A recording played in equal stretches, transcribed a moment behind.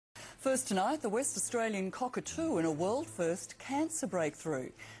First tonight, the West Australian cockatoo in a world-first cancer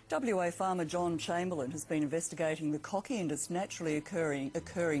breakthrough. WA farmer John Chamberlain has been investigating the cocky and its naturally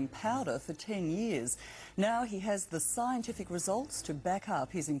occurring powder for 10 years. Now he has the scientific results to back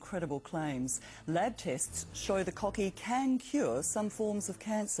up his incredible claims. Lab tests show the cocky can cure some forms of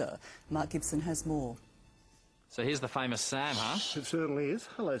cancer. Mark Gibson has more. So here's the famous Sam, huh? It certainly is.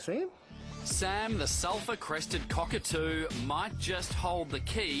 Hello, Sam. Sam, the sulphur-crested cockatoo, might just hold the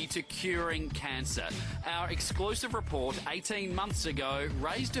key to curing cancer. Our exclusive report 18 months ago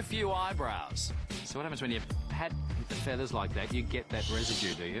raised a few eyebrows. So what happens when you pat the feathers like that? You get that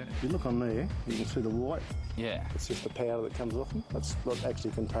residue, do you? If you look on there, you can see the white. Yeah. It's just the powder that comes off them. That's what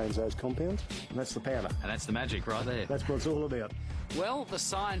actually contains those compounds, and that's the powder. And that's the magic right there. That's what it's all about. Well, the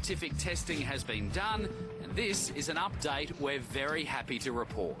scientific testing has been done, and this is an update we're very happy to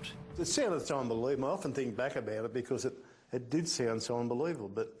report. It sounded so unbelievable. I often think back about it because it did sound so unbelievable.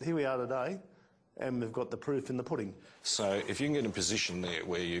 But here we are today, and we've got the proof in the pudding. So if you can get in a position there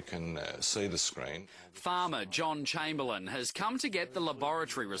where you can see the screen. Farmer John Chamberlain has come to get the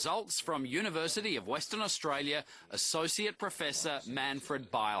laboratory results from University of Western Australia Associate Professor Manfred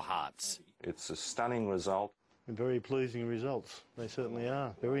Beilharz. It's a stunning result. And very pleasing results. They certainly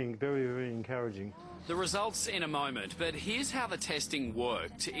are. Very, very, very encouraging. The results in a moment, but here's how the testing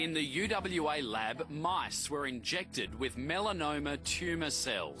worked. In the UWA lab, mice were injected with melanoma tumour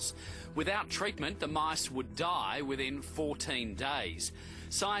cells. Without treatment, the mice would die within 14 days.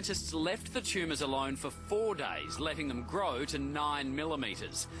 Scientists left the tumours alone for 4 days, letting them grow to 9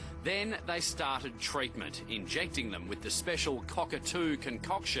 millimetres. Then they started treatment, injecting them with the special cockatoo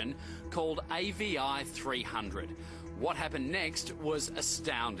concoction called AVI 300. What happened next was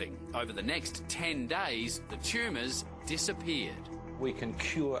astounding. Over the next 10 days, the tumours disappeared. We can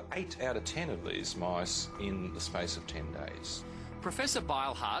cure 8 out of 10 of these mice in the space of 10 days. Professor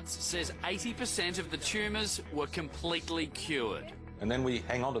Beilharz says 80% of the tumours were completely cured. And then we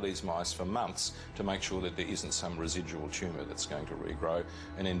hang on to these mice for months to make sure that there isn't some residual tumour that's going to regrow,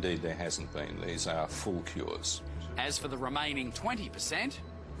 and indeed there hasn't been. These are full cures. As for the remaining 20%...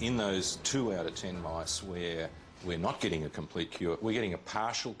 In those 2 out of 10 mice where we're not getting a complete cure, we're getting a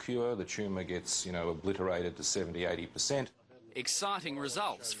partial cure. The tumour gets, obliterated to 70–80%. Exciting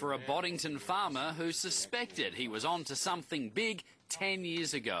results for a Boddington farmer who suspected he was onto something big 10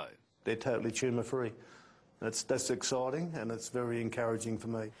 years ago. They're totally tumour-free. That's exciting, and it's very encouraging for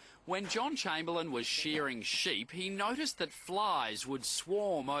me. When John Chamberlain was shearing sheep, he noticed that flies would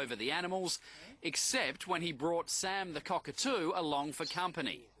swarm over the animals, except when he brought Sam the cockatoo along for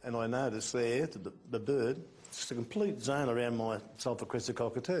company. And I noticed there, the bird, just a complete zone around my sulphur-crested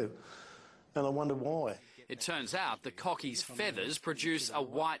cockatoo, and I wondered why. It turns out the cocky's feathers produce a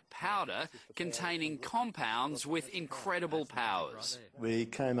white powder containing compounds with incredible powers. We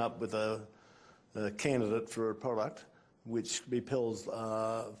came up with a candidate for a product which repels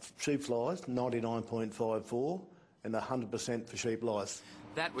sheep flies, 99.54, and 100% for sheep lice.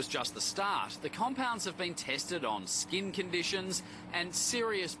 That was just the start. The compounds have been tested on skin conditions and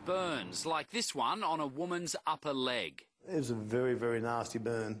serious burns, like this one on a woman's upper leg. It was a very, very nasty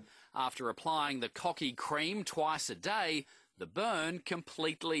burn. After applying the cocky cream twice a day, the burn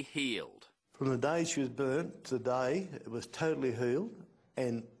completely healed. From the day she was burnt to the day it was totally healed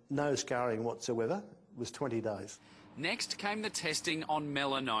and no scarring whatsoever. It was 20 days. Next came the testing on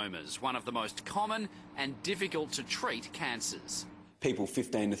melanomas, one of the most common and difficult to treat cancers. People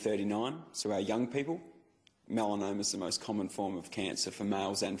 15 to 39, so our young people, melanoma is the most common form of cancer for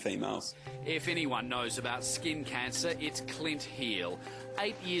males and females. If anyone knows about skin cancer, it's Clint Heal.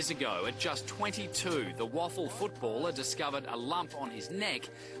 8 years ago, at just 22, the waffle footballer discovered a lump on his neck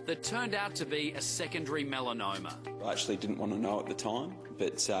that turned out to be a secondary melanoma. I actually didn't want to know at the time,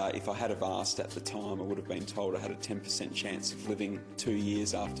 but if I had have asked at the time, I would have been told I had a 10% chance of living 2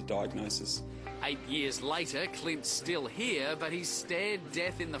 years after diagnosis. 8 years later, Clint's still here, but he's stared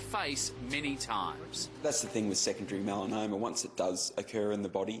death in the face many times. That's the thing with secondary melanoma. Once it does occur in the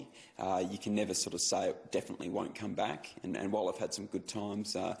body, you can never sort of say it definitely won't come back. And while I've had some good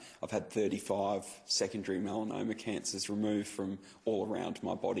times, I've had 35 secondary melanoma cancers removed from all around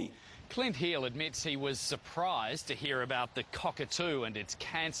my body. Clint Heal admits he was surprised to hear about the cockatoo and its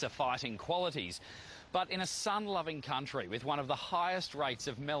cancer-fighting qualities. But in a sun-loving country with one of the highest rates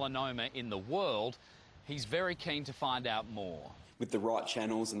of melanoma in the world, he's very keen to find out more. With the right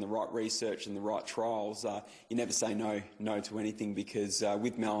channels and the right research and the right trials, you never say no to anything, because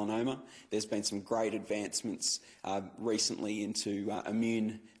with melanoma, there's been some great advancements recently into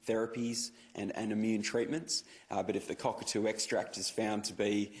immune therapies and immune treatments. But if the cockatoo extract is found to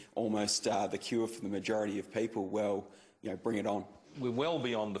be almost the cure for the majority of people, well, bring it on. We're well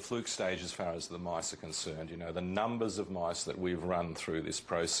beyond the fluke stage as far as the mice are concerned. You know, the numbers of mice that we've run through this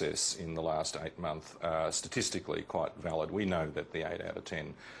process in the last 8 months are statistically quite valid. We know that the 8 out of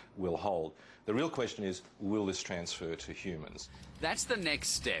 10 will hold. The real question is, will this transfer to humans? That's the next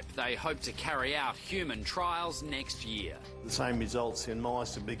step. They hope to carry out human trials next year. The same results in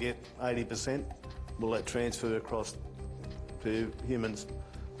mice, if we get 80%, will that transfer across to humans?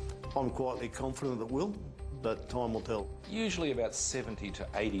 I'm quietly confident it will, but time will tell. Usually about 70 to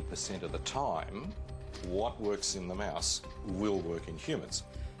 80% of the time, what works in the mouse will work in humans.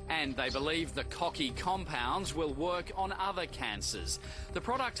 And they believe the cocky compounds will work on other cancers. The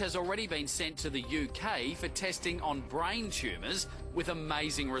product has already been sent to the UK for testing on brain tumours with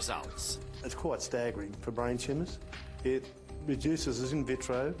amazing results. It's quite staggering for brain tumours. It reduces, as in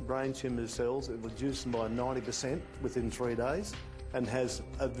vitro, brain tumour cells. It reduces them by 90% within 3 days and has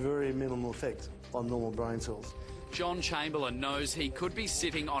a very minimal effect on normal brain cells. John Chamberlain knows he could be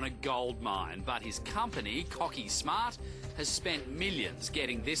sitting on a gold mine, but his company, Cocky Smart, has spent millions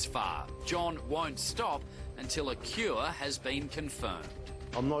getting this far. John won't stop until a cure has been confirmed.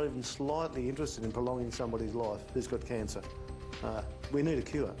 I'm not even slightly interested in prolonging somebody's life who's got cancer. We need a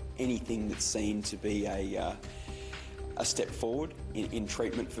cure. Anything that's seen to be a step forward in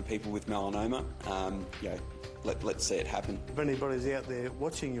treatment for people with melanoma, let's see it happen. If anybody's out there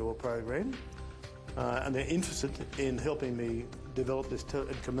watching your program and they're interested in helping me develop this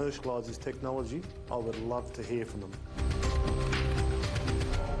and commercialise this technology, I would love to hear from them.